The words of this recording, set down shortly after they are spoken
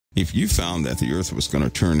If you found that the earth was going to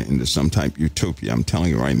turn into some type of utopia, I'm telling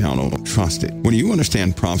you right now, don't trust it. When you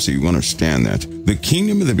understand prophecy, you understand that the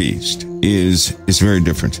kingdom of the beast is very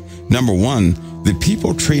different. Number one, the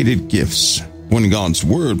people traded gifts when God's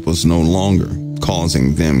word was no longer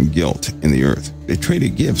causing them guilt in the earth. They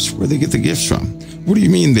traded gifts. Where they get the gifts from? What do you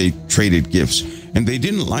mean they traded gifts? And they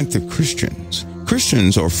didn't like the Christians.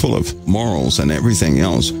 Christians are full of morals and everything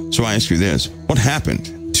else. So I ask you this, what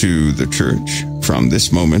happened to the church from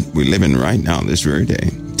this moment we live in right now, this very day,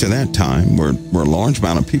 to that time where a large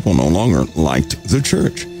amount of people no longer liked the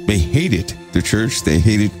church? They hated the church. They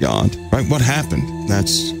hated God. Right? What happened?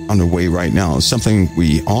 That's underway right now. It's something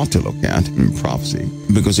we ought to look at in prophecy,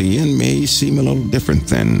 because the end may seem a little different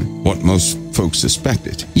than what most folks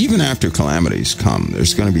suspected. Even after calamities come,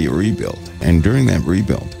 there's going to be a rebuild. And during that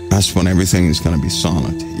rebuild, that's when everything is going to be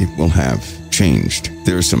solid. It will have changed.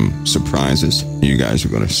 There are some surprises you guys are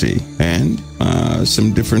going to see, and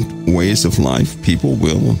some different ways of life people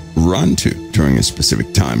will run to during a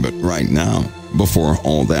specific time. But right now, before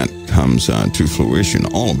all that comes to fruition,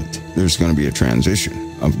 all of it, there's going to be a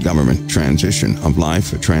transition of government, transition of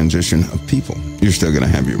life, a transition of people. You're still going to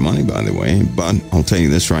have your money, by the way, but I'll tell you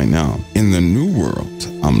this right now. In the new world,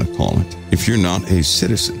 I'm going to call it, if you're not a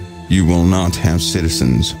citizen, you will not have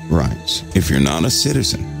citizens' rights. If you're not a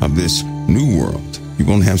citizen of this new world, you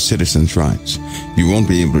won't have citizens' rights. You won't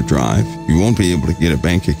be able to drive. You won't be able to get a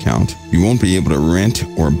bank account. You won't be able to rent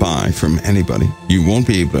or buy from anybody. You won't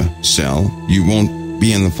be able to sell. You won't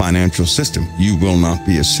be in the financial system. You will not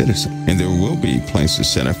be a citizen. And there will be places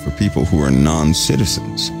set up for people who are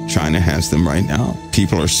non-citizens. China has them right now.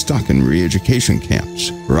 People are stuck in re-education camps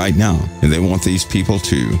right now. And they want these people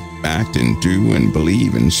to act and do and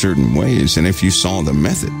believe in certain ways. And if you saw the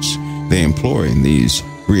methods they employ in these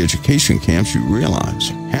re-education camps, you realize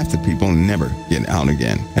half the people never get out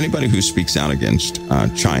again. Anybody who speaks out against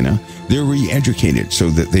China, they're re-educated so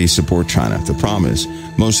that they support China. The problem is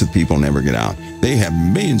most of the people never get out. They have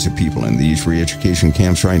millions of people in these re-education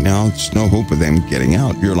camps right now. There's no hope of them getting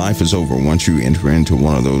out. Your life is over once you enter into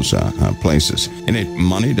one of those places. And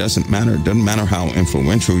money doesn't matter. It doesn't matter how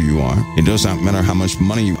influential you are. It does not matter how much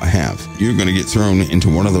money you have. You're going to get thrown into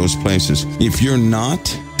one of those places. If you're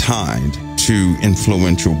not tied to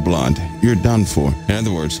influential blood, you're done for. In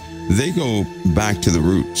other words, they go back to the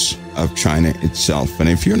roots of China itself. And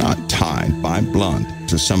if you're not tied by blood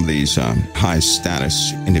to some of these high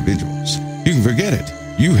status individuals, you can forget it.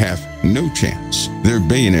 You have no chance. There are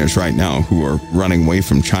billionaires right now who are running away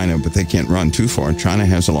from China, but they can't run too far. China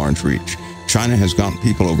has a large reach. China has gotten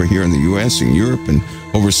people over here in the U.S. and Europe and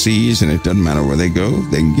overseas, and it doesn't matter where they go,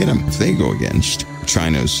 they can get them if they go against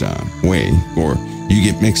China's way. Or you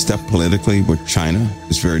get mixed up politically with China,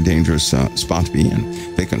 it's a very dangerous spot to be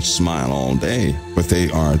in. They can smile all day, but they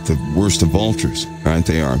are the worst of vultures, right?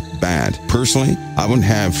 They are bad. Personally, I wouldn't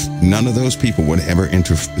have, none of those people would ever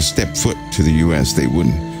step foot to the U.S. They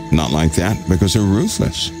wouldn't. Not like that, because they're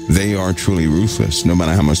ruthless. They are truly ruthless, no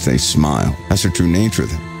matter how much they smile. That's the true nature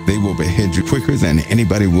of them. They will behead you quicker than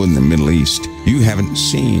anybody would in the Middle East. You haven't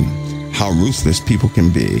seen how ruthless people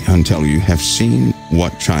can be until you have seen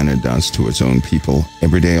what China does to its own people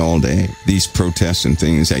every day, all day. These protests and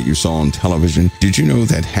things that you saw on television, did you know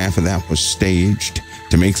that half of that was staged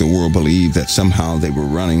to make the world believe that somehow they were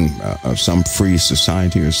running some free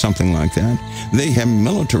society or something like that? They have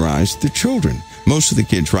militarized the children. Most of the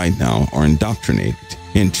kids right now are indoctrinated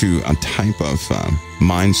into a type of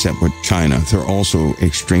mindset with China. They're also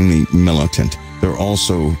extremely militant. They're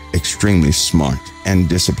also extremely smart and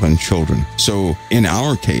disciplined children. So in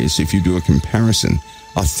our case, if you do a comparison,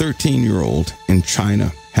 a 13-year-old in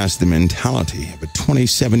China has the mentality of a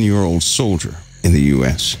 27-year-old soldier in the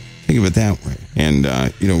U.S. Think of it that way. And,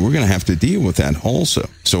 we're going to have to deal with that also.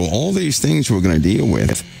 So all these things we're going to deal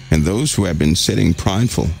with, and those who have been sitting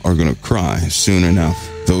prideful are going to cry soon enough.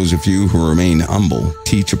 Those of you who remain humble,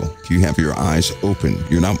 teachable, you have your eyes open.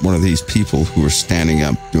 You're not one of these people who are standing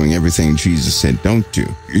up, doing everything Jesus said don't do.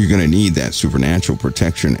 You're going to need that supernatural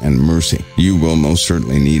protection and mercy. You will most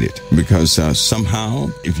certainly need it. Because somehow,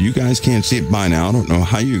 if you guys can't see it by now, I don't know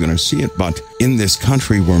how you're going to see it, but in this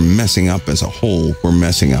country, we're messing up as a whole. We're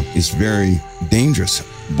messing up. It's very dangerous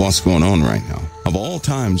what's going on right now. Of all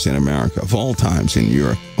times in America, of all times in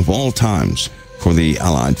Europe, of all times for the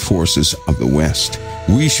Allied forces of the West,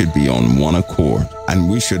 we should be on one accord, and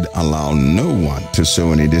we should allow no one to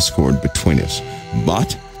sow any discord between us.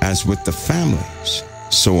 But as with the families,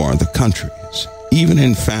 so are the countries. even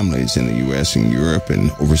in families in the U.S. and Europe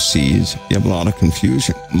and overseas, you have a lot of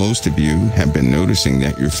confusion. Most of you have been noticing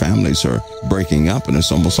that your families are breaking up, and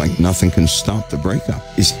it's almost like nothing can stop the breakup.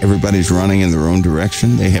 Everybody's running in their own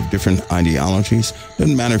direction. They have different ideologies.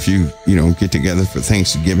 Doesn't matter if you get together for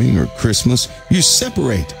Thanksgiving or Christmas. You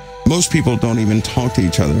separate. Most people don't even talk to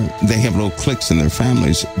each other. They have little cliques in their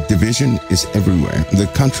families. Division is everywhere. The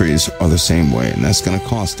countries are the same way, and that's going to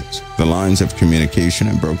cost us. The lines of communication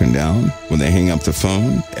are broken down. When they hang up the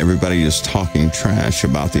phone, everybody is talking trash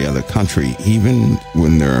about the other country, even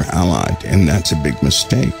when they're allied, and that's a big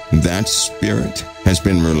mistake. That spirit has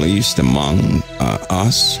been released among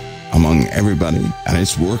us, among everybody, and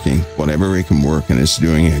it's working whatever it can work, and it's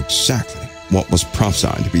doing exactly what was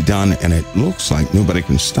prophesied to be done, and it looks like nobody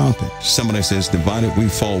can stop it. Somebody says, divided we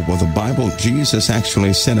fall. Well, the Bible, Jesus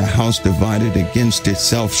actually said a house divided against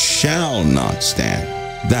itself shall not stand.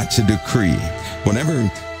 That's a decree.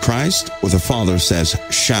 Whenever Christ or the Father says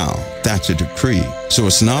shall, that's a decree. So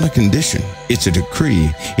it's not a condition, it's a decree.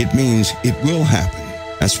 It means it will happen.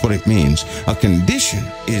 That's what it means. A condition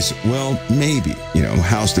is, well, maybe,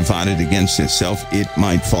 house divided against itself, it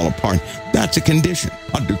might fall apart. That's a condition.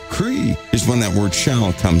 A decree is when that word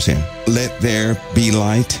shall comes in. Let there be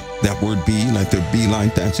light. That word be, let there be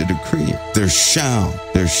light, that's a decree. There shall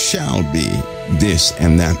be this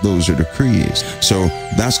and that. Those are decrees. So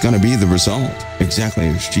that's going to be the result, exactly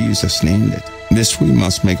as Jesus named it. This we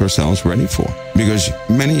must make ourselves ready for, because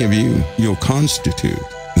many of you'll constitute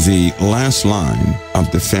the last line of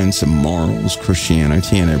defense of morals,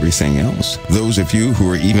 Christianity, and everything else. Those of you who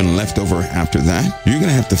are even left over after that, you're going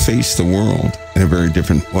to have to face the world in a very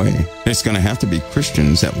different way. It's going to have to be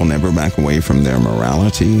Christians that will never back away from their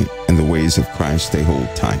morality and the ways of Christ they hold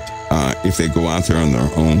tight. If they go out there on their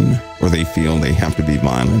own, or they feel they have to be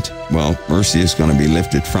violent, well, mercy is going to be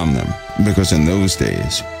lifted from them. Because in those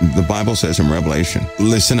days, the Bible says in Revelation,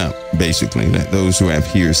 listen up, basically, let those who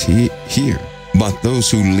have ears hear. But those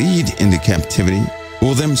who lead into captivity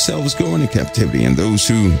will themselves go into captivity, and those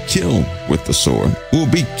who kill with the sword will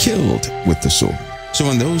be killed with the sword. So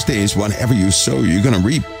in those days, whatever you sow, you're going to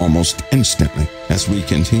reap almost instantly. As we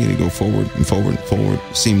continue to go forward and forward and forward,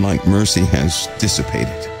 it seems like mercy has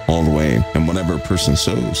dissipated all the way. And whatever a person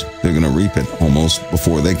sows, they're going to reap it almost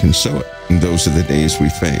before they can sow it. And those are the days we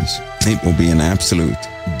face. It will be an absolute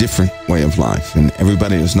different way of life, and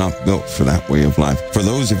everybody is not built for that way of life. For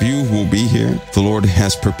those of you who will be here, the Lord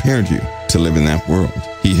has prepared you to live in that world.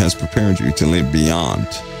 He has prepared you to live beyond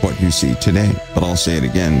what you see today. But I'll say it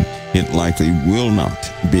again, it likely will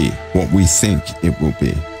not be what we think it will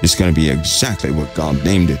be. It's going to be exactly what God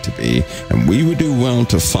named it to be, and we would do well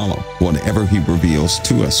to follow whatever He reveals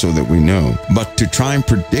to us so that we know. But to try and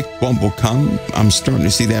predict what will come, I'm starting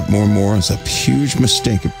to see that more and more as a huge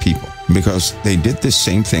mistake of people, because they did the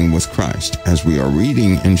same thing with Christ. As we are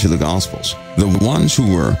reading into the Gospels, the ones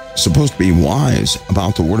who were supposed to be wise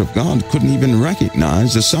about the Word of God couldn't even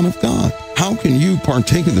recognize the Son of God. How can you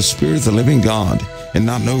partake of the Spirit of the living God and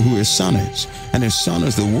not know who His Son is? And His Son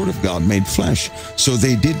is the Word of God made flesh. So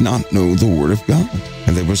they did not know the Word of God,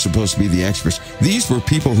 and they were supposed to be the experts. These were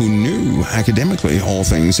people who knew academically all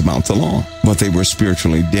things about the law, but they were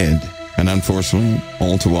spiritually dead. And unfortunately,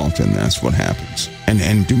 all too often, that's what happens.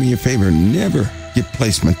 And do me a favor, never give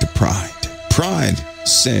placement to pride. Pride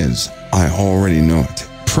says, I already know it.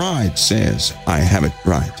 Pride says, I have it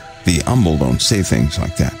right. The humble don't say things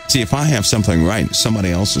like that. See, if I have something right,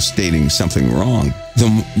 somebody else is stating something wrong,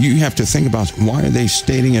 then you have to think about, why are they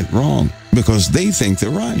stating it wrong? Because they think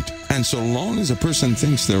they're right. And so long as a person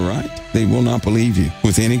thinks they're right, they will not believe you.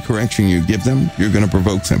 With any correction you give them, you're going to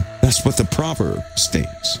provoke them. That's what the proverb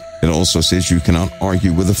states. It also says you cannot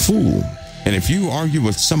argue with a fool. And if you argue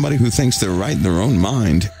with somebody who thinks they're right in their own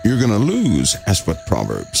mind, you're going to lose. That's what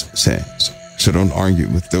Proverbs says. So don't argue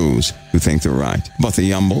with those who think they're right. But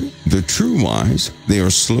the humble, the true wise, they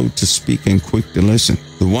are slow to speak and quick to listen.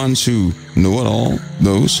 The ones who know it all,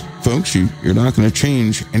 those folks, you're not going to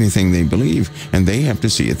change anything they believe, and they have to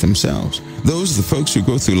see it themselves. Those are the folks who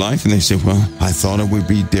go through life and they say, well, I thought it would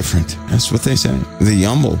be different. That's what they say. The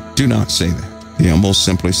humble do not say that. The humble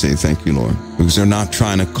simply say, thank you, Lord, because they're not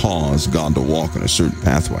trying to cause God to walk in a certain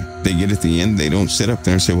pathway. They get at the end, they don't sit up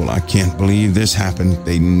there and say, well, I can't believe this happened.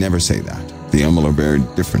 They never say that. The humble are very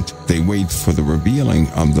different. They wait for the revealing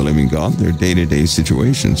of the living God, their day-to-day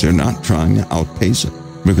situations. They're not trying to outpace it,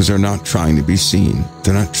 because they're not trying to be seen.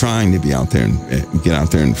 They're not trying to be out there and get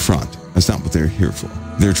out there in front. That's not what they're here for.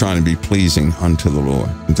 They're trying to be pleasing unto the Lord.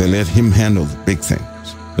 They let Him handle the big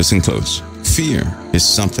things. Listen close. Fear is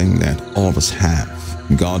something that all of us have.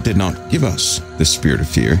 God did not give us the spirit of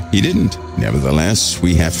fear. He didn't. Nevertheless,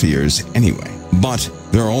 we have fears anyway. But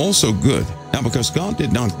they're also good. Now, because God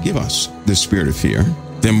did not give us the spirit of fear,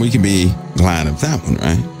 then we can be glad of that one,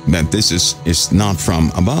 right? That this is not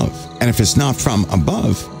from above. And if it's not from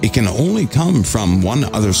above, it can only come from one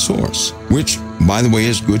other source, which, by the way,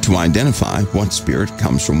 is good to identify what spirit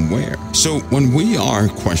comes from where. So when we are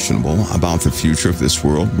questionable about the future of this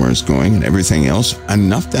world, where it's going and everything else,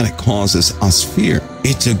 enough that it causes us fear,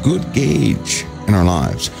 it's a good gauge in our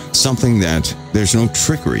lives. Something that there's no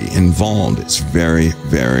trickery involved. It's very,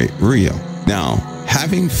 very real. Now,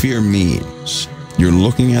 having fear means you're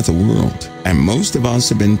looking at the world, and most of us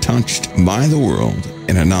have been touched by the world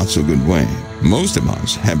in a not so good way. Most of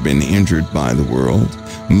us have been injured by the world.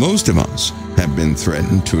 Most of us have been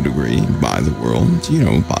threatened to a degree by the world,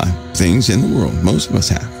 by things in the world. Most of us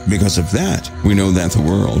have. Because of that, we know that the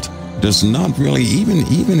world does not really,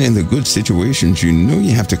 even in the good situations, you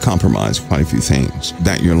have to compromise quite a few things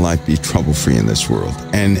that your life be trouble-free in this world.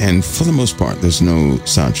 And for the most part, there's no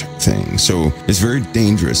such thing. So it's very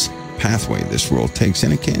dangerous pathway this world takes,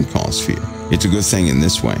 and it can cause fear. It's a good thing in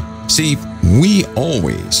this way. See, we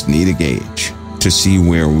always need a gauge to see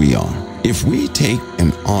where we are. If we take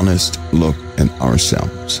an honest look at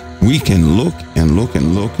ourselves, we can look and look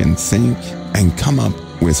and look and think and come up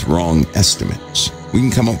with wrong estimates. We can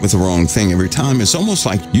come up with the wrong thing every time. It's almost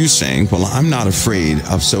like you saying, well, I'm not afraid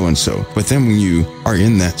of so-and-so. But then when you are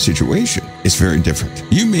in that situation, it's very different.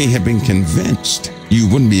 You may have been convinced you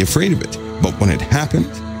wouldn't be afraid of it, but when it happened,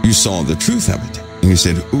 you saw the truth of it, and you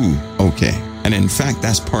said, ooh, okay. And in fact,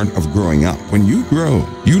 that's part of growing up. When you grow,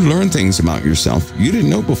 you learn things about yourself you didn't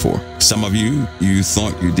know before. Some of you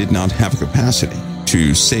thought you did not have a capacity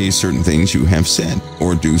to say certain things you have said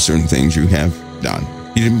or do certain things you have done.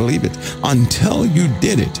 You didn't believe it. Until you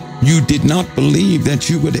did it, you did not believe that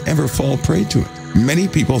you would ever fall prey to it. Many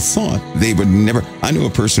people thought they would never. I knew a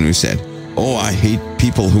person who said, oh, I hate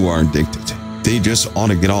people who are addicted. They just ought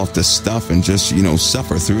to get off the stuff and just,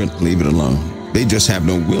 suffer through it, leave it alone. They just have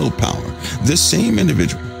no willpower. This same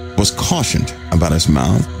individual was cautioned about his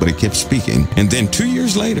mouth, but he kept speaking. And then 2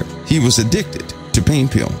 years later, he was addicted to pain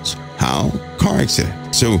pills. How? Car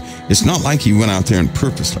accident. So it's not like he went out there and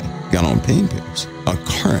purposely got on pain pills. A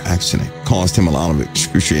car accident caused him a lot of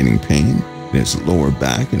excruciating pain in his lower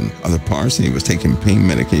back and other parts, and he was taking pain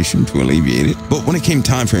medication to alleviate it. But when it came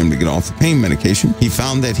time for him to get off the pain medication, he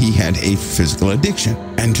found that he had a physical addiction.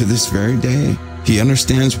 And to this very day, he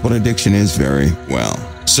understands what addiction is very well.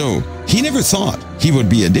 So he never thought he would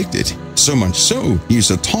be addicted. So much so, he used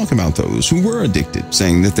to talk about those who were addicted,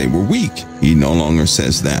 saying that they were weak. He no longer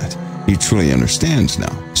says that. He truly understands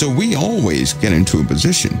now. So we always get into a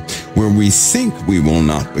position where we think we will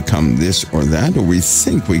not become this or that, or we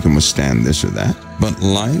think we can withstand this or that. But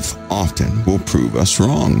life often will prove us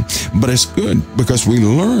wrong. But it's good because we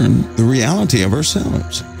learn the reality of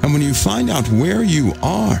ourselves. And when you find out where you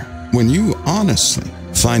are, when you honestly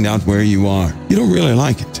find out where you are, you don't really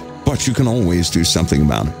like it, but you can always do something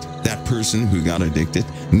about it. That person who got addicted,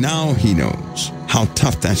 now he knows how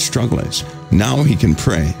tough that struggle is. Now he can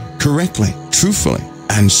pray correctly, truthfully,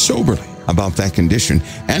 and soberly about that condition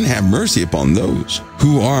and have mercy upon those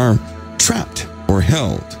who are trapped or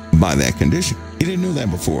held by that condition. He didn't know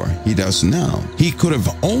that before. He does now. He could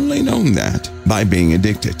have only known that by being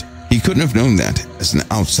addicted. He couldn't have known that as an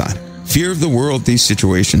outsider. Fear of the world, these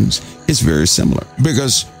situations, is very similar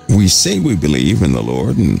because we say we believe in the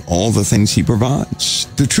Lord and all the things He provides.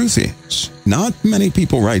 The truth is, not many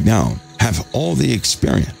people right now have all the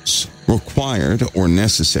experience required or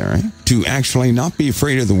necessary to actually not be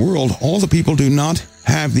afraid of the world. All the people do not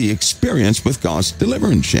have the experience with God's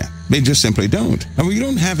deliverance yet. They just simply don't. And when you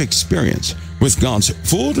don't have experience with God's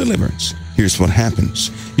full deliverance, here's what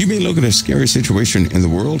happens. You may look at a scary situation in the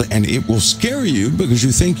world and it will scare you because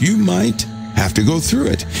you think you might have to go through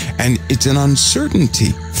it. And it's an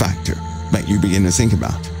uncertainty factor that you begin to think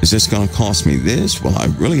about. Is this going to cost me this? Will I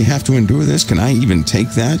really have to endure this? Can I even take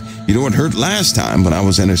that? You know, it hurt last time when I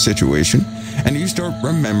was in a situation. And you start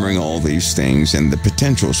remembering all these things and the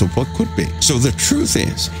potentials of what could be. So the truth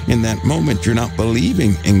is, in that moment, you're not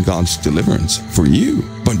believing in God's deliverance for you,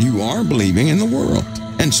 but you are believing in the world.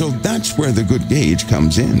 And so that's where the good gauge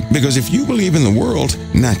comes in. Because if you believe in the world,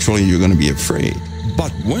 naturally you're going to be afraid.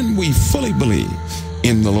 But when we fully believe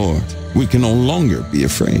in the Lord, we can no longer be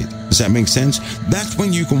afraid. Does that make sense? That's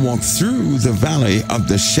when you can walk through the valley of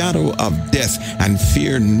the shadow of death and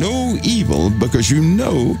fear no evil because you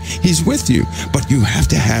know He's with you. But you have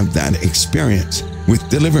to have that experience with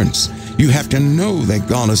deliverance. You have to know that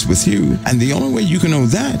God is with you. And the only way you can know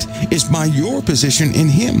that is by your position in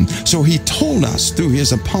Him. So He told us through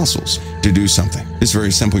His apostles to do something. It's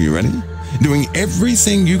very simple. You ready? Doing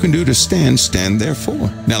everything you can do to stand therefore.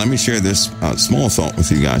 Now, let me share this small thought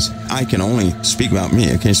with you guys. I can only speak about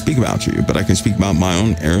me. I can't speak about you, but I can speak about my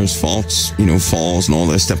own errors, faults, falls and all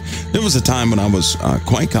that stuff. There was a time when I was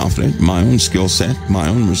quite confident in my own skill set, my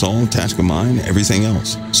own resolve, tactical mind, everything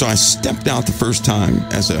else. So I stepped out the first time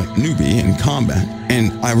as a newbie in combat,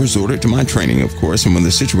 and I resorted to my training, of course, and when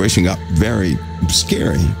the situation got very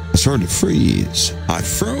scary, I started to freeze. I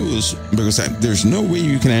froze because there's no way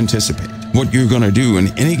you can anticipate what you're going to do in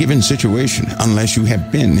any given situation unless you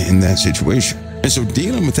have been in that situation. And so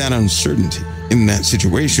dealing with that uncertainty in that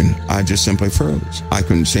situation, I just simply froze. I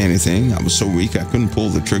couldn't say anything. I was so weak, I couldn't pull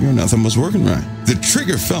the trigger. Nothing was working right. The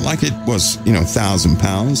trigger felt like it was, 1,000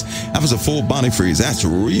 pounds. That was a full body freeze. That's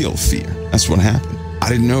real fear. That's what happened. I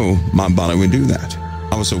didn't know my body would do that.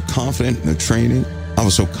 I was so confident in the training. I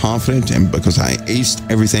was so confident, and because I aced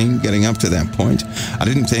everything getting up to that point, I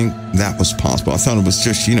didn't think that was possible. I thought it was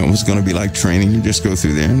just, it was going to be like training. You just go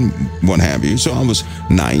through there and what have you. So I was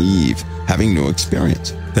naive, having no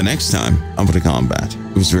experience. The next time I went to combat,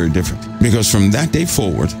 it was very different. Because from that day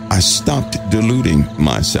forward, I stopped deluding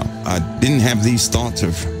myself. I didn't have these thoughts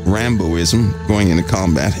of Ramboism going into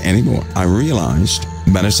combat anymore. I realized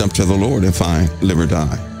that it's up to the Lord if I live or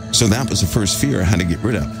die. So that was the first fear I had to get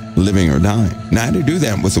rid of, living or dying. Now, I had to do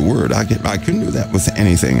that with the Word. I couldn't do that with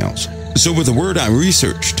anything else. So with the Word, I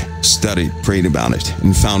researched, studied, prayed about it,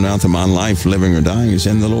 and found out that my life, living or dying, is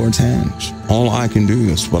in the Lord's hands. All I can do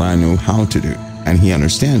is what I know how to do, and He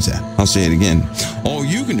understands that. I'll say it again. All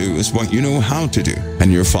you can do is what you know how to do,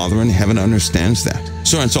 and your Father in heaven understands that.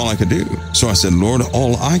 So that's all I could do. So I said, Lord,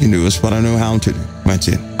 all I can do is what I know how to do. That's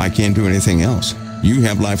it. I can't do anything else. You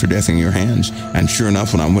have life or death in your hands. And sure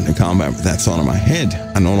enough, when I went into combat with that thought in my head,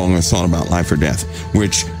 I no longer thought about life or death,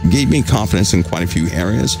 which gave me confidence in quite a few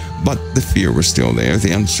areas, but the fear was still there.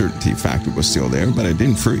 The uncertainty factor was still there, but I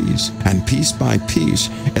didn't freeze. And piece by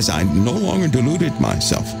piece, as I no longer deluded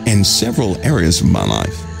myself in several areas of my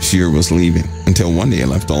life, fear was leaving until one day it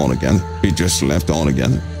left altogether. It just left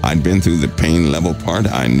altogether. I'd been through the pain level part.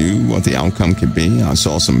 I knew what the outcome could be. I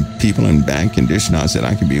saw some people in bad condition. I said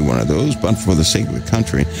I could be one of those, but for the sake of the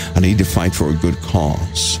country, I need to fight for a good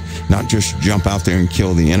cause. Not just jump out there and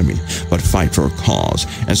kill the enemy, but fight for a cause.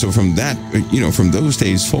 And so from that, from those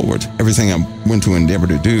days forward, everything I went to endeavor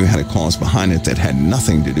to do had a cause behind it that had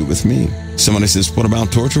nothing to do with me. Somebody says, what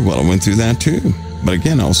about torture? Well, I went through that too. But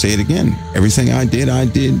again, I'll say it again. Everything I did,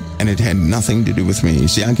 and it had nothing to do with me.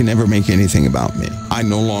 See, I can never make anything about me. I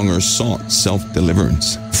no longer sought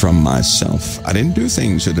self-deliverance from myself. I didn't do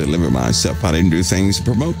things to deliver myself. I didn't do things to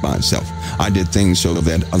promote myself. I did things so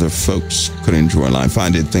that other folks could enjoy life.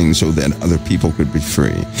 I did things so that other people could be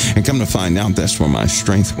free. And come to find out, that's where my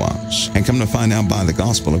strength was. And come to find out, by the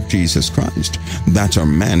gospel of Jesus Christ, that's our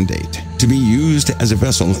mandate, to be used as a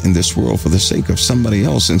vessel in this world for the sake of somebody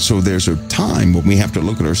else. And so there's a time when we have to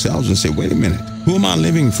look at ourselves and say, wait a minute, who am I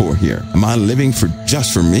living for here? Am I living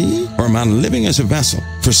just for me? Or am I living as a vessel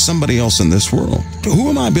for somebody else in this world? Who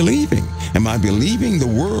am I believing? Am I believing the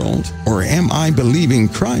world, or am I believing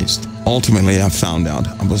Christ? Ultimately, I found out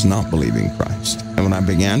I was not believing Christ. And when I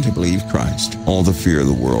began to believe Christ, all the fear of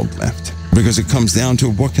the world left. Because it comes down to,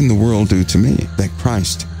 what can the world do to me that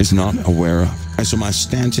Christ is not aware of? And so my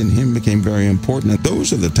stance in Him became very important. And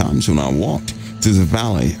those are the times when I walked through the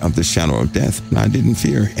valley of the shadow of death, and I didn't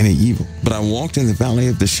fear any evil. But I walked in the valley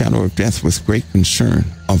of the shadow of death with great concern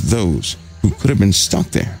of those who could have been stuck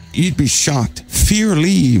there. You'd be shocked. Fear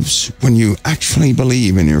leaves when you actually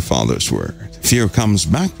believe in your Father's word. Fear comes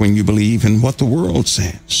back when you believe in what the world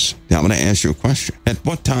says. Now, I'm going to ask you a question. At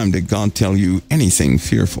what time did God tell you anything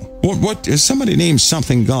fearful? What somebody named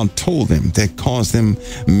something God told them that caused them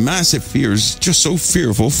massive fears, just so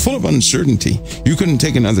fearful, full of uncertainty, you couldn't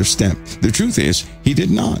take another step. The truth is, He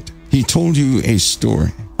did not. He told you a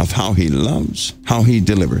story of how He loves, how He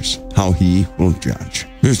delivers, how He will judge.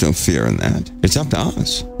 There's no fear in that. It's up to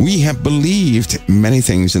us. We have believed many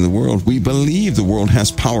things in the world. We believe the world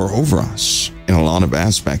has power over us in a lot of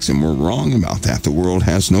aspects, and we're wrong about that. The world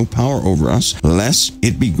has no power over us, lest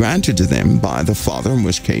it be granted to them by the Father, in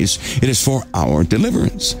which case it is for our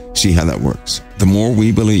deliverance. See how that works? The more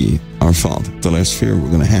we believe our Father, the less fear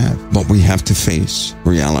we're going to have. But we have to face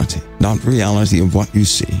reality, not reality of what you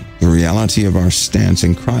see, the reality of our stance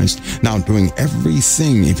in Christ. Now, doing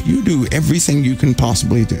everything, if you do everything you can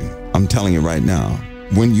possibly do, I'm telling you right now,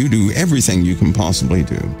 when you do everything you can possibly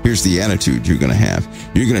do, here's the attitude you're going to have.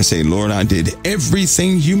 You're going to say, Lord, I did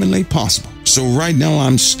everything humanly possible. So right now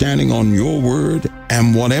I'm standing on your word,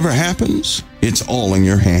 and whatever happens, it's all in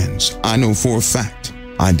your hands. I know for a fact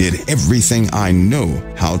I did everything I know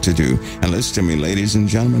how to do. And listen to me, ladies and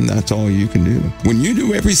gentlemen, that's all you can do. When you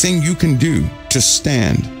do everything you can do to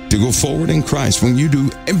stand, to go forward in Christ, when you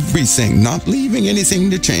do everything, not leaving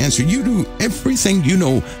anything to chance, you do everything you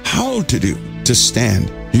know how to do to stand,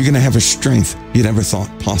 you're going to have a strength you never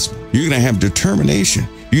thought possible. You're going to have determination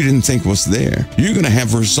you didn't think was there. You're going to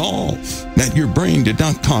have resolve that your brain did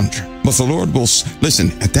not conjure. But the Lord will,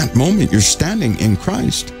 listen, at that moment, you're standing in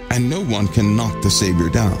Christ, and no one can knock the Savior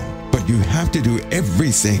down. But you have to do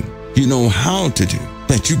everything you know how to do,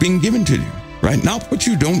 that you've been given to do, right? Not what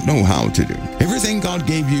you don't know how to do. Everything God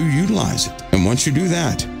gave you, utilize it. And once you do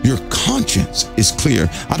that, your conscience is clear.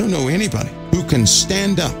 I don't know anybody who can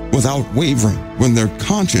stand up without wavering when their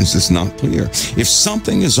conscience is not clear. If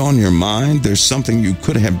something is on your mind, there's something you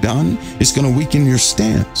could have done, it's going to weaken your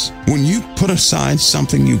stance. When you put aside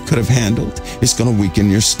something you could have handled, it's going to weaken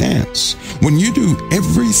your stance. When you do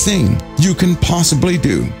everything you can possibly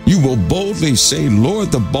do, you will boldly say,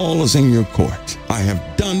 Lord, the ball is in your court. I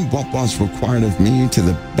have done what was required of me to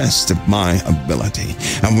the best of my ability.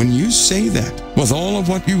 And when you say that with all of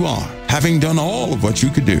what you are, having done all of what you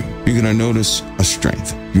could do, you're going to notice a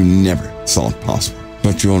strength you never thought possible.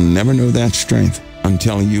 But you'll never know that strength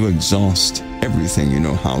until you exhaust everything you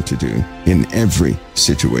know how to do in every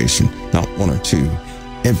situation, not one or two,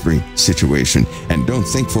 every situation. And don't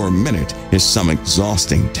think for a minute it's some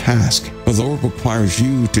exhausting task. The Lord requires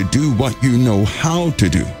you to do what you know how to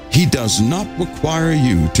do. He does not require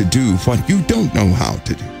you to do what you don't know how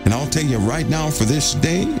to do. And I'll tell you right now, for this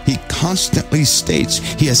day, He constantly states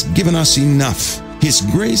He has given us enough. His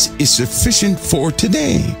grace is sufficient for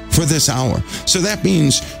today, for this hour. So that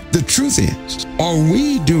means the truth is, are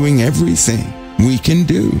we doing everything we can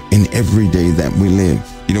do in every day that we live?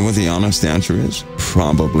 You know what the honest answer is?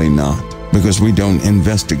 Probably not, because we don't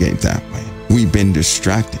investigate that way. We've been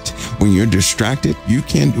distracted. When you're distracted, you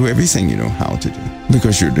can't do everything you know how to do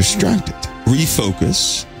because you're distracted.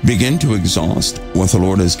 Refocus. Begin to exhaust what the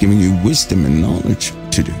Lord has given you wisdom and knowledge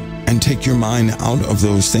to do. And take your mind out of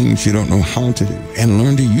those things you don't know how to do and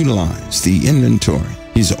learn to utilize the inventory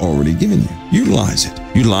He's already given you. Utilize it.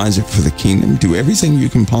 Utilize it for the kingdom. Do everything you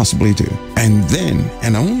can possibly do. And then,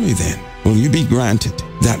 and only then, will you be granted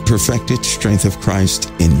that perfected strength of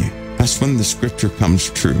Christ in you. That's when the scripture comes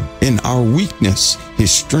true. In our weakness,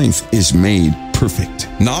 His strength is made perfect.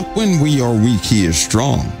 Not when we are weak, He is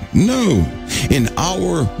strong. No, in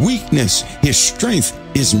our weakness, His strength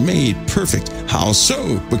is made perfect. How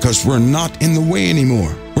so? Because we're not in the way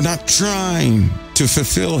anymore. We're not trying to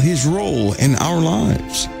fulfill His role in our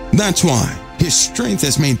lives. That's why His strength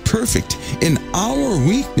is made perfect in our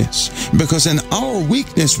weakness, because in our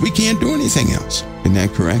weakness, we can't do anything else. Isn't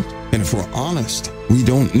that correct? And if we're honest, we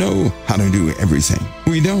don't know how to do everything.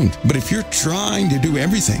 We don't. But if you're trying to do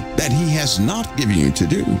everything that He has not given you to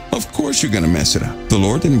do, of course you're going to mess it up. The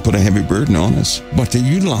Lord didn't put a heavy burden on us, but to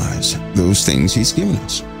utilize those things He's given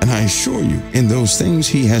us. And I assure you, in those things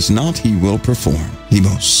He has not, He will perform. He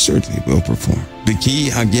most certainly will perform. The key,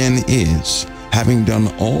 again, is having done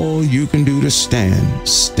all you can do to stand,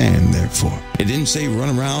 stand therefore. It didn't say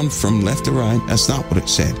run around from left to right. That's not what it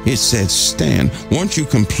said. It said stand. Once you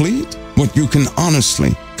complete what you can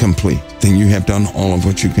honestly complete, then you have done all of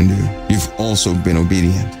what you can do. You've also been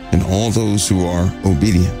obedient. And all those who are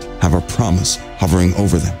obedient have a promise hovering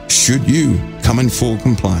over them. Should you come in full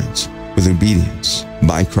compliance with obedience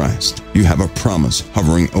by Christ, you have a promise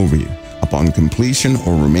hovering over you upon completion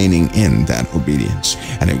or remaining in that obedience,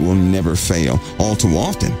 and it will never fail. All too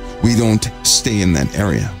often, we don't stay in that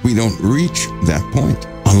area. We don't reach that point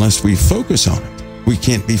unless we focus on it. We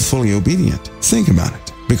can't be fully obedient. Think about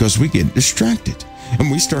it, because we get distracted and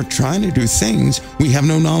we start trying to do things we have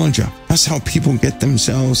no knowledge of. That's how people get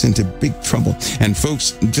themselves into big trouble. And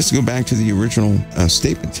folks, just to go back to the original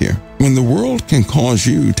statement here, when the world can cause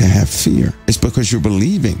you to have fear, it's because you're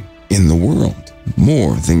believing in the world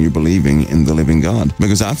more than you're believing in the living God.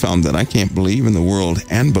 Because I found that I can't believe in the world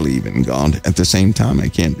and believe in God at the same time. I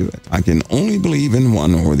can't do it. I can only believe in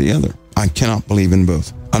one or the other. I cannot believe in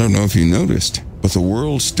both. I don't know if you noticed, but the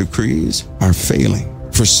world's decrees are failing.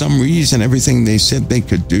 For some reason, everything they said they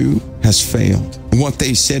could do has failed. What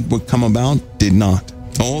they said would come about did not.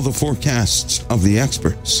 All the forecasts of the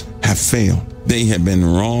experts have failed. They have been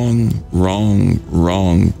wrong.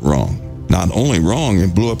 Not only wrong,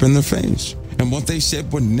 it blew up in their face. And what they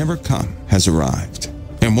said would never come has arrived.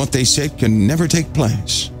 And what they said can never take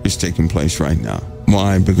place is taking place right now.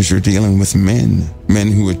 Why? Because you're dealing with men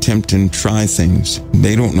who attempt and try things.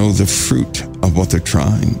 They don't know the fruit of what they're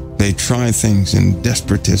trying. They try things in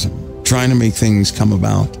despotism, trying to make things come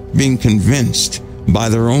about, being convinced by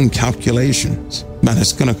their own calculations, but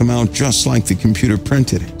it's going to come out just like the computer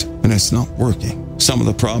printed it, and it's not working. Some of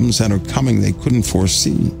the problems that are coming they couldn't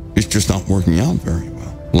foresee. It's just not working out very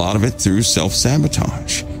well. A lot of it through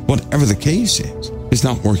self-sabotage. Whatever the case is, it's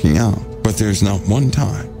not working out. But there's not one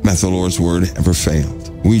time that the Lord's word ever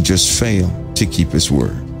failed. We just fail to keep his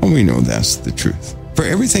word. And we know that's the truth. For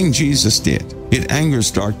everything Jesus did, it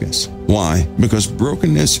angers darkness. Why? Because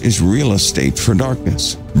brokenness is real estate for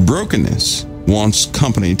darkness. Brokenness wants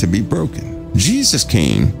company to be broken. Jesus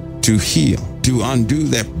came to heal, to undo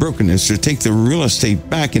that brokenness, to take the real estate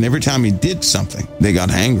back, and every time he did something, they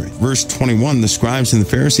got angry. Verse 21, the scribes and the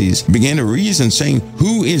Pharisees began to reason, saying,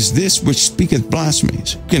 "Who is this which speaketh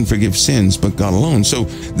blasphemies? Who can forgive sins but God alone?" So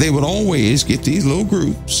they would always get these little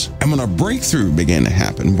groups, and when a breakthrough began to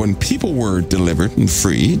happen, when people were delivered and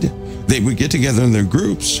freed, they would get together in their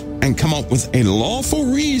groups and come up with a lawful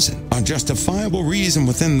reason, a justifiable reason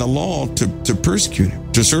within the law to persecute him,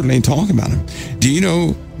 to certainly talk about him. Do you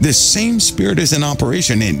know this same spirit is in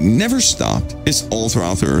operation? It never stopped. It's all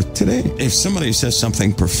throughout the earth today. If somebody says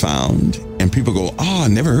something profound and people go, "Oh, I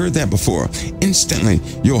never heard that before," instantly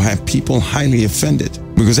you'll have people highly offended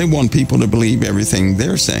because they want people to believe everything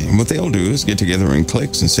they're saying. What they'll do is get together in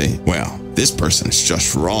cliques and say, "Well, this person's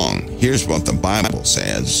just wrong. Here's what the Bible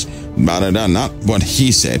says." Not what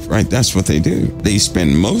he said, right? That's what they do. They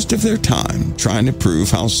spend most of their time trying to prove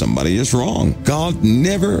how somebody is wrong. God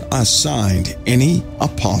never assigned any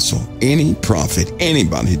apostle, any prophet,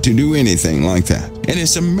 anybody to do anything like that. And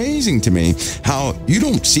it's amazing to me how you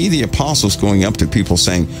don't see the apostles going up to people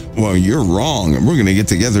saying, "Well, you're wrong, and we're going to get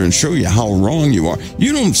together and show you how wrong you are."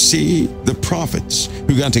 You don't see the prophets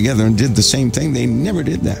who got together and did the same thing. They never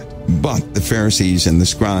did that. But the Pharisees and the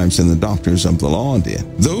scribes and the doctors of the law did.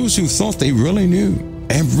 Those who thought they really knew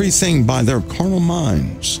everything by their carnal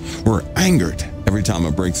minds were angered every time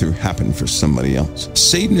a breakthrough happened for somebody else.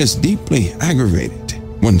 Satan is deeply aggravated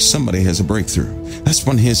when somebody has a breakthrough. That's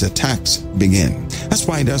when his attacks begin. That's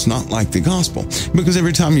why he does not like the gospel. Because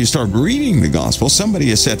every time you start reading the gospel,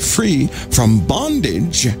 somebody is set free from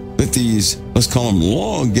bondage that these, let's call them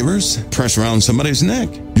lawgivers, press around somebody's neck.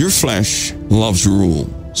 Your flesh loves rules.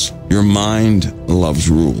 Your mind loves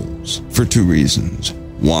rules for two reasons.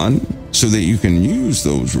 One, so that you can use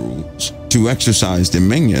those rules to exercise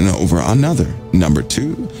dominion over another. Number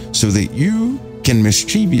two, so that you can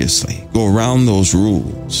mischievously go around those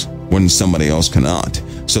rules when somebody else cannot.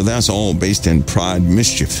 So that's all based in pride,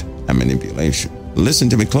 mischief, and manipulation. Listen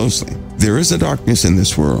to me closely. There is a darkness in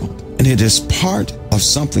this world, and it is part of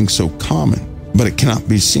something so common, but it cannot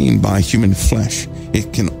be seen by human flesh.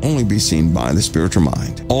 It can only be seen by the spiritual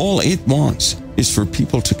mind. All it wants is for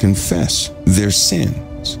people to confess their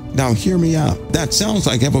sins. Now, hear me out. That sounds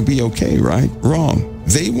like that would be okay, right? Wrong.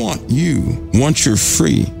 They want you, once you're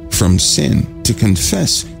free from sin, to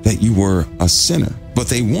confess that you were a sinner. But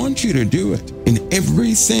they want you to do it in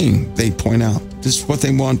everything they point out. This is what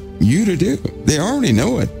they want you to do. They already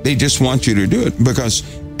know it. They just want you to do it because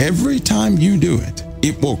every time you do it,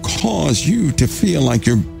 it will cause you to feel like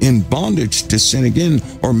you're in bondage to sin again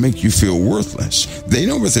or make you feel worthless. They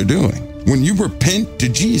know what they're doing. When you repent to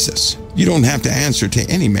Jesus, you don't have to answer to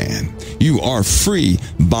any man. You are free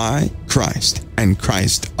by Christ and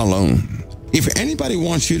Christ alone. If anybody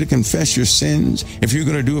wants you to confess your sins, if you're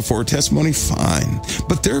going to do it for a testimony, fine.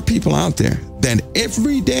 But there are people out there that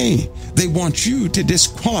every day they want you to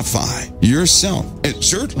disqualify yourself. And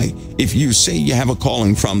certainly, if you say you have a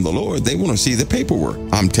calling from the Lord, they want to see the paperwork.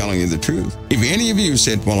 I'm telling you the truth. If any of you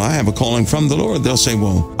said, "Well, I have a calling from the Lord," they'll say,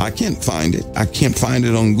 "Well, I can't find it. I can't find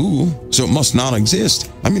it on Google, so it must not exist."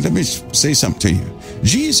 Let me say something to you.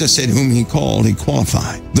 Jesus said, "Whom he called, he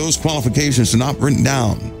qualified." Those qualifications are not written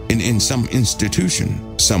down in some institution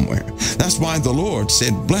somewhere. That's why the Lord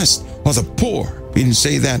said, "Blessed are the poor." He didn't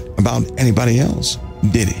say that about anybody else,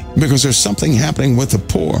 did he? Because there's something happening with the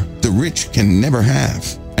poor the rich can never have,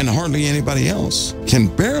 and hardly anybody else can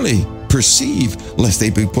barely perceive lest they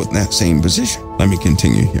be put in that same position. Let me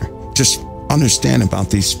continue here. Just understand about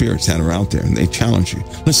these spirits that are out there, and they challenge you.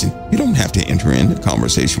 Listen, you don't have to enter into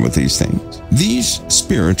conversation with these things. These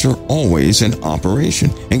spirits are always in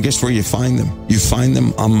operation. And guess where you find them? You find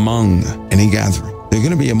them among any gathering. They're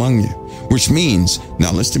going to be among you, which means,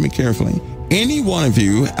 now listen to me carefully, any one of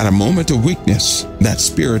you at a moment of weakness, that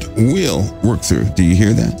spirit will work through. Do you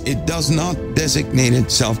hear that? It does not designate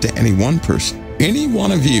itself to any one person. Any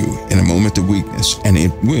one of you in a moment of weakness, and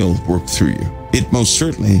it will work through you. It most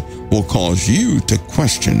certainly will cause you to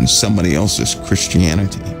question somebody else's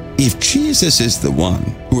Christianity. If Jesus is the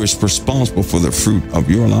one who is responsible for the fruit of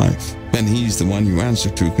your life, then he's the one you answer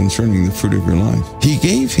to concerning the fruit of your life. He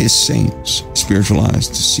gave his saints spiritual eyes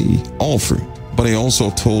to see all fruit. but he also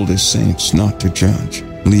told his saints not to judge.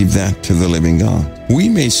 Leave that to the living God. We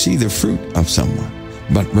may see the fruit of someone,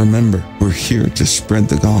 but remember, we're here to spread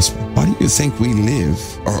the gospel. Why do you think we live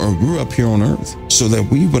or grew up here on earth? So that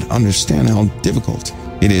we would understand how difficult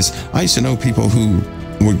it is. I used to know people who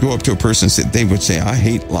would go up to a person and they would say, I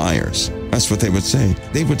hate liars. That's what they would say.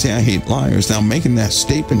 They would say, I hate liars. Now, making that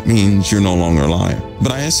statement means you're no longer a liar.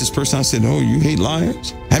 But I asked this person, I said, oh, you hate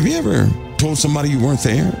liars? Have you ever told somebody you weren't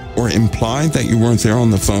there or implied that you weren't there on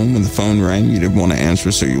the phone when the phone rang, you didn't want to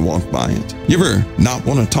answer, so you walked by it? You ever not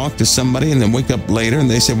want to talk to somebody and then wake up later and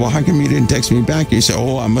they say, well, how come you didn't text me back? You say,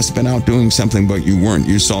 oh, I must have been out doing something, but you weren't.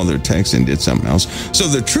 You saw their text and did something else. So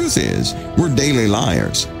the truth is, we're daily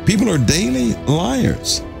liars. People are daily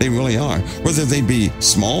liars. They really are. Whether they be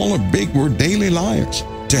small or big, we're daily liars.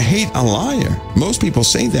 To hate a liar, most people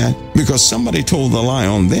say that because somebody told the lie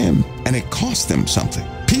on them and it cost them something.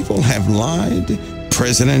 People have lied.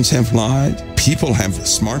 Presidents have lied.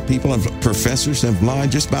 Smart people, professors have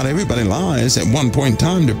lied. Just about everybody lies at one point in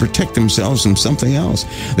time to protect themselves from something else.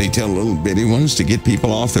 They tell little bitty ones to get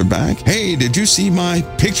people off their back. Hey, did you see my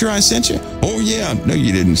picture I sent you? Oh, yeah. No,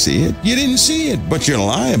 you didn't see it. You didn't see it, but you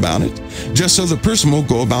lie about it just so the person will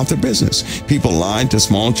go about their business. People lie to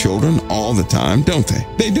small children all the time, don't they?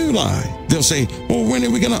 They do lie. They'll say, well, when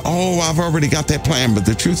are we going to? Oh, I've already got that plan. But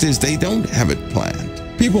the truth is they don't have it planned.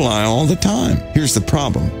 People lie all the time. Here's the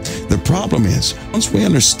problem. The problem is, once we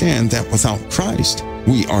understand that without Christ,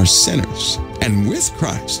 we are sinners, and with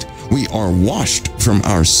Christ, we are washed from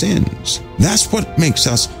our sins. That's what makes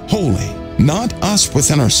us holy. Not us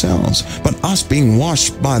within ourselves, but us being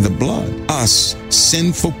washed by the blood. Us,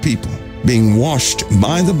 sinful people, being washed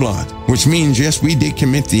by the blood, which means, yes, we did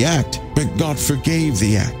commit the act, but God forgave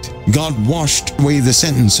the act. God washed away the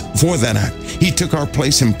sentence for that act. He took our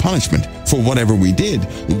place in punishment for whatever we did.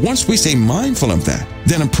 Once we stay mindful of that,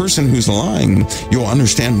 then a person who's lying, you'll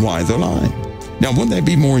understand why they're lying. Now, wouldn't that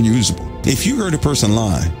be more usable? If you heard a person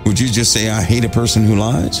lie, would you just say, I hate a person who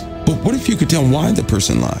lies? But what if you could tell why the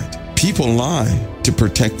person lied? People lie to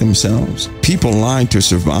protect themselves. People lie to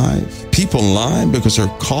survive. People lie because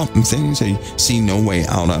they're caught in things they see no way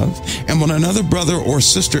out of. And when another brother or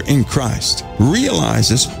sister in Christ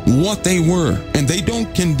realizes what they were, and they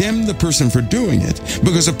don't condemn the person for doing it,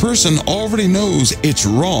 because a person already knows it's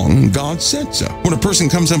wrong, God said so. When a person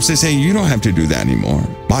comes up and says, hey, you don't have to do that anymore.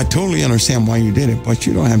 I totally understand why you did it, but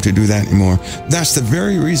you don't have to do that anymore. That's the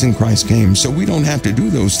very reason Christ came, so we don't have to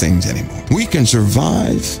do those things anymore. We can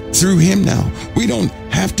survive through him now. We don't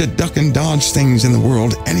have to duck and dodge things in the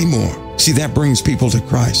world anymore. See, that brings people to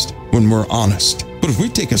Christ when we're honest. But if we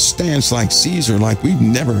take a stance like Caesar, like we've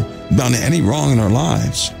never done any wrong in our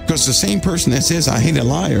lives, because the same person that says, I hate a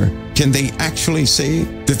liar, can they actually say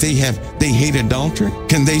that they hate adultery?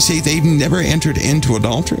 Can they say they've never entered into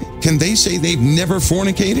adultery? Can they say they've never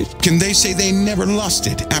fornicated? Can they say they never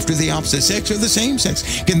lusted after the opposite sex or the same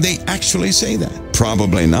sex? Can they actually say that?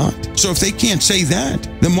 Probably not. So if they can't say that,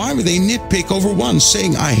 then why would they nitpick over one,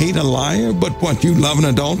 saying, I hate a liar, but what, you love an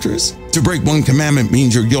adulteress? To break one commandment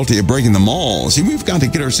means you're guilty of breaking them all. See, we've got to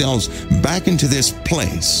get ourselves back into this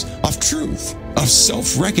place of truth, of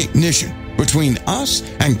self-recognition between us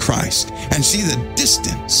and Christ, and see the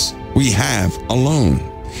distance we have alone.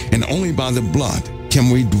 And only by the blood can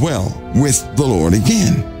we dwell with the Lord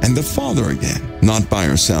again and the Father again, not by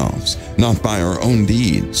ourselves, not by our own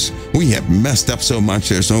deeds. We have messed up so much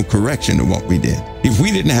there's no correction to what we did. If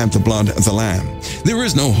we didn't have the blood of the Lamb, there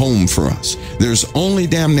is no home for us. There's only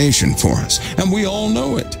damnation for us, and we all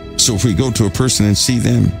know it. So if we go to a person and see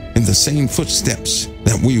them in the same footsteps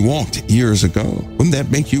that we walked years ago, wouldn't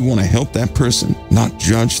that make you want to help that person, not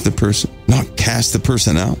judge the person, not cast the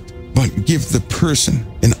person out, but give the person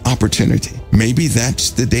an opportunity? Maybe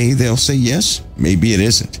that's the day they'll say yes, maybe it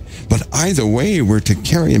isn't. But either way, we're to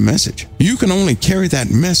carry a message. You can only carry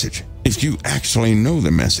that message if you actually know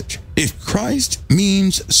the message. If Christ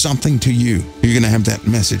means something to you, you're going to have that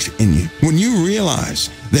message in you. When you realize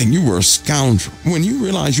that you were a scoundrel, when you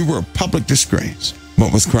realize you were a public disgrace,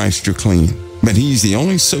 but with Christ you're clean, but he's the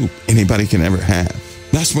only soap anybody can ever have.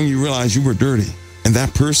 That's when you realize you were dirty. And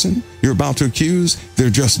that person you're about to accuse, they're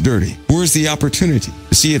just dirty. Where's the opportunity?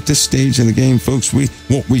 See, at this stage in the game, folks,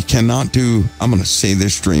 what we cannot do, I'm going to say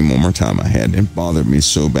this dream one more time I had. It bothered me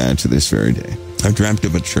so bad to this very day. I dreamt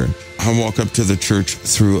of a church. I walk up to the church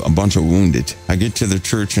through a bunch of wounded. I get to the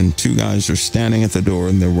church and two guys are standing at the door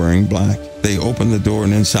and they're wearing black. They open the door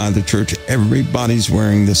and inside the church, everybody's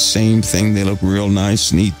wearing the same thing. They look real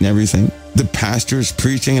nice, neat and everything. The pastor's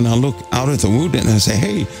preaching and I look out at the wounded and I say,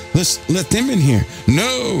 hey, let's let them in here.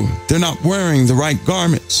 No, they're not wearing the right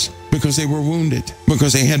garments. because they were wounded,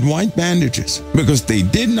 because they had white bandages, because they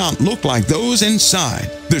did not look like those inside.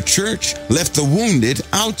 The church left the wounded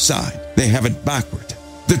outside. They have it backward.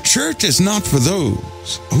 The church is not for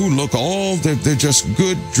those who look they're just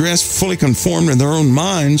good, dressed, fully conformed in their own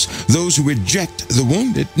minds, those who reject the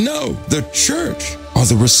wounded. No, the church are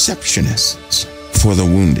the receptionists for the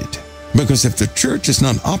wounded. Because if the church is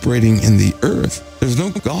not operating in the earth, there's no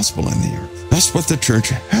gospel in the earth. That's what the church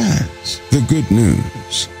has, the good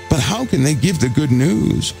news. But how can they give the good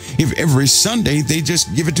news if every Sunday they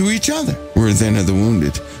just give it to each other? Where then are the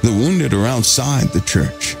wounded? The wounded are outside the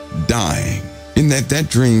church, dying. In that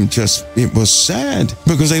dream it was sad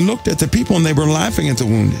because they looked at the people and they were laughing at the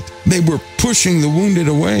wounded. They were pushing the wounded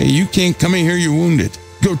away. You can't come in here, you're wounded.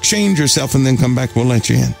 Go change yourself and then come back, we'll let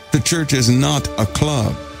you in. The church is not a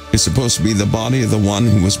club. It's supposed to be the body of the one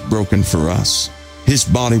who was broken for us. His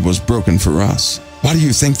body was broken for us. Why do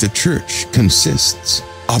you think the church consists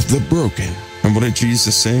of the broken? And what did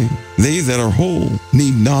Jesus say? They that are whole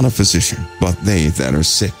need not a physician, but they that are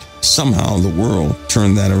sick. Somehow the world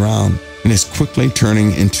turned that around and is quickly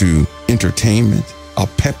turning into entertainment, a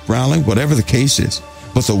pep rally, whatever the case is.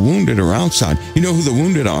 But the wounded are outside. You know who the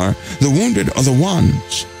wounded are? The wounded are the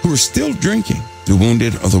ones who are still drinking. The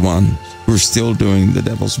wounded are the ones who are still doing the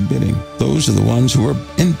devil's bidding. Those are the ones who are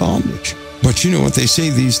in bondage. But you know what they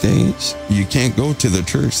say these days? You can't go to the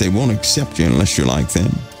church. They won't accept you unless you're like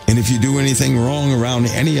them. And if you do anything wrong around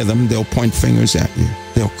any of them, they'll point fingers at you.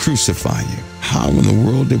 They'll crucify you. How in the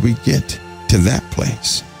world did we get to that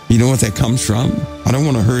place? You know what that comes from? I don't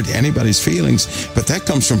want to hurt anybody's feelings, but that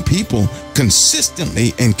comes from people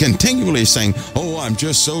consistently and continually saying, oh, I'm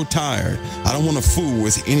just so tired. I don't want to fool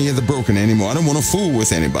with any of the broken anymore. I don't want to fool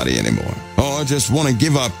with anybody anymore. Oh, I just want to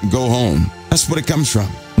give up and go home. That's what it comes from.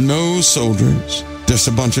 No soldiers, just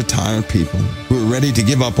a bunch of tired people who are ready to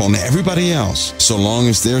give up on everybody else so long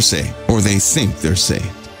as they're saved or they think they're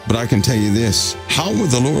saved. But I can tell you this, how would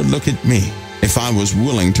the Lord look at me if I was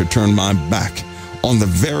willing to turn my back on the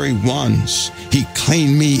very ones he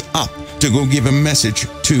cleaned me up to go give a message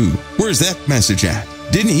to? Where's that message at?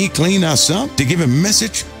 Didn't he clean us up to give a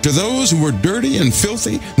message to those who were dirty and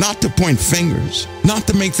filthy? Not to point fingers, not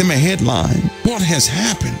to make them a headline. What has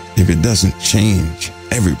happened? If it doesn't change,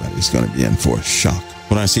 everybody's going to be in for a shock.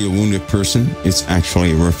 When I see a wounded person, it's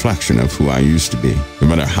actually a reflection of who I used to be. No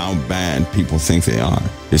matter how bad people think they are,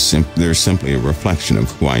 they're simply a reflection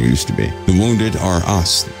of who I used to be. The wounded are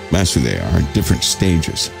us. That's who they are, different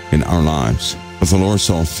stages in our lives. But the Lord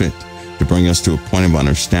saw fit to bring us to a point of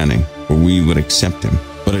understanding where we would accept Him.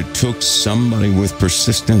 But it took somebody with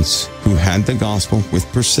persistence who had the gospel with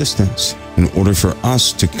persistence in order for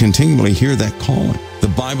us to continually hear that calling.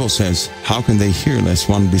 The Bible says, how can they hear lest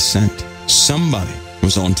one be sent? Somebody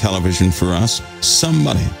was on television for us.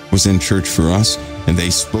 Somebody was in church for us, and they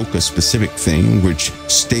spoke a specific thing which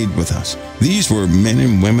stayed with us. These were men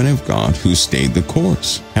and women of God who stayed the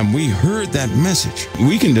course. And we heard that message.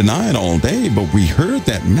 We can deny it all day, but we heard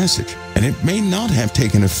that message. And it may not have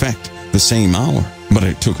taken effect the same hour, but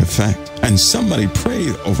it took effect. And somebody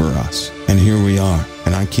prayed over us. And here we are.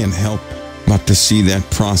 And I can't help but to see that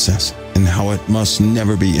process and how it must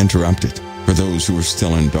never be interrupted for those who are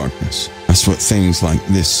still in darkness. That's what things like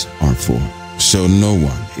this are for. So no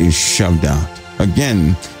one is shoved out.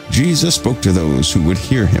 Again, Jesus spoke to those who would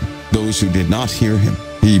hear Him. Those who did not hear Him,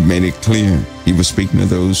 He made it clear He was speaking to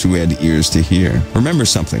those who had ears to hear. Remember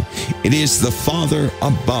something. It is the Father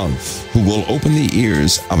above who will open the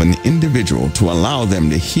ears of an individual to allow them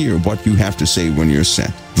to hear what you have to say when you're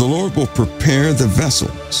sent. The Lord will prepare the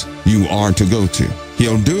vessels you are to go to.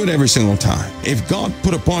 He'll do it every single time. If God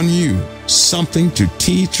put upon you something to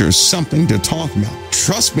teach or something to talk about,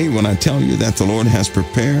 trust me when I tell you that the Lord has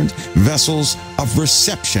prepared vessels of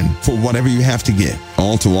reception for whatever you have to give.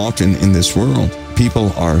 All too often in this world,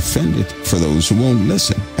 people are offended for those who won't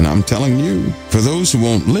listen. And I'm telling you, for those who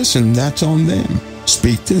won't listen, that's on them.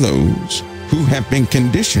 Speak to those who have been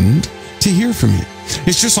conditioned to hear from you.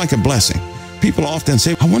 It's just like a blessing. People often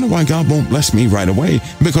say, I wonder why God won't bless me right away,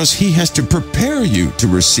 because He has to prepare you to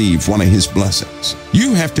receive one of His blessings.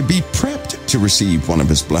 You have to be prepped to receive one of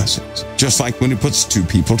His blessings. Just like when He puts two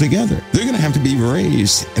people together. They're going to have to be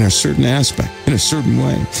raised in a certain aspect, in a certain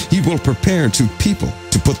way. He will prepare two people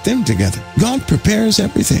to put them together. God prepares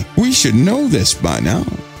everything. We should know this by now.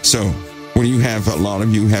 So when you have, a lot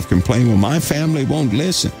of you have complained, well, my family won't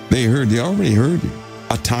listen. They already heard you.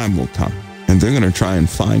 A time will come. And they're going to try and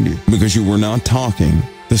find you because you were not talking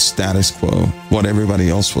the status quo, what everybody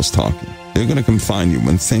else was talking. They're going to come find you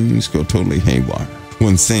when things go totally haywire,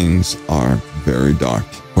 when things are very dark,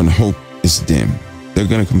 when hope is dim. They're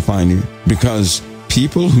going to come find you because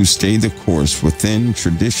People who stay the course within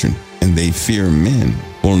tradition and they fear men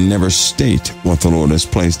will never state what the Lord has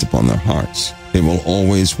placed upon their hearts. They will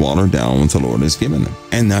always water down what the Lord has given them.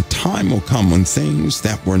 And that time will come when things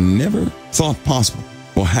that were never thought possible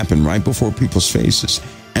will happen right before people's faces.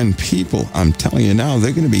 And people, I'm telling you now,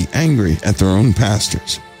 they're going to be angry at their own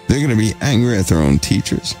pastors. They're going to be angry at their own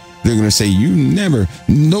teachers. They're going to say,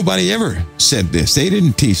 nobody ever said this. They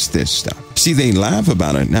didn't teach this stuff. See, they laugh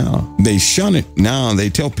about it now. They shun it now. They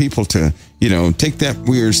tell people to, take that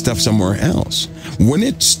weird stuff somewhere else. When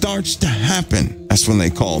it starts to happen, that's when they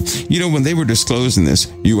call. When they were disclosing this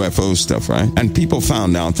UFO stuff, right? And people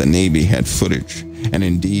found out the Navy had footage. And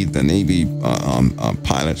indeed, the Navy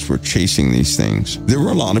pilots were chasing these things. There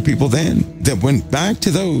were a lot of people then that went back to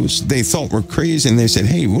those they thought were crazy. And they said,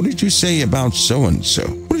 hey, what did you say about so-and-so?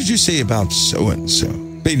 What did you say about so-and-so?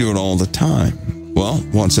 They do it all the time. Well,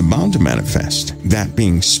 what's about to manifest? That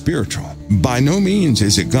being spiritual. By no means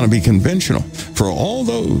is it going to be conventional. For all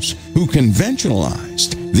those who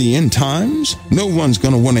conventionalized the end times, no one's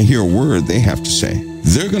going to want to hear a word they have to say.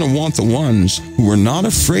 They're going to want the ones who are not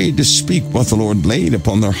afraid to speak what the Lord laid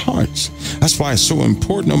upon their hearts. That's why it's so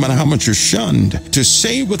important, no matter how much you're shunned, to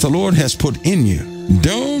say what the Lord has put in you.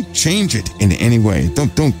 Don't change it in any way.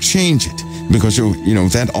 Don't change it, because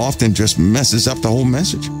that often just messes up the whole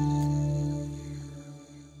message.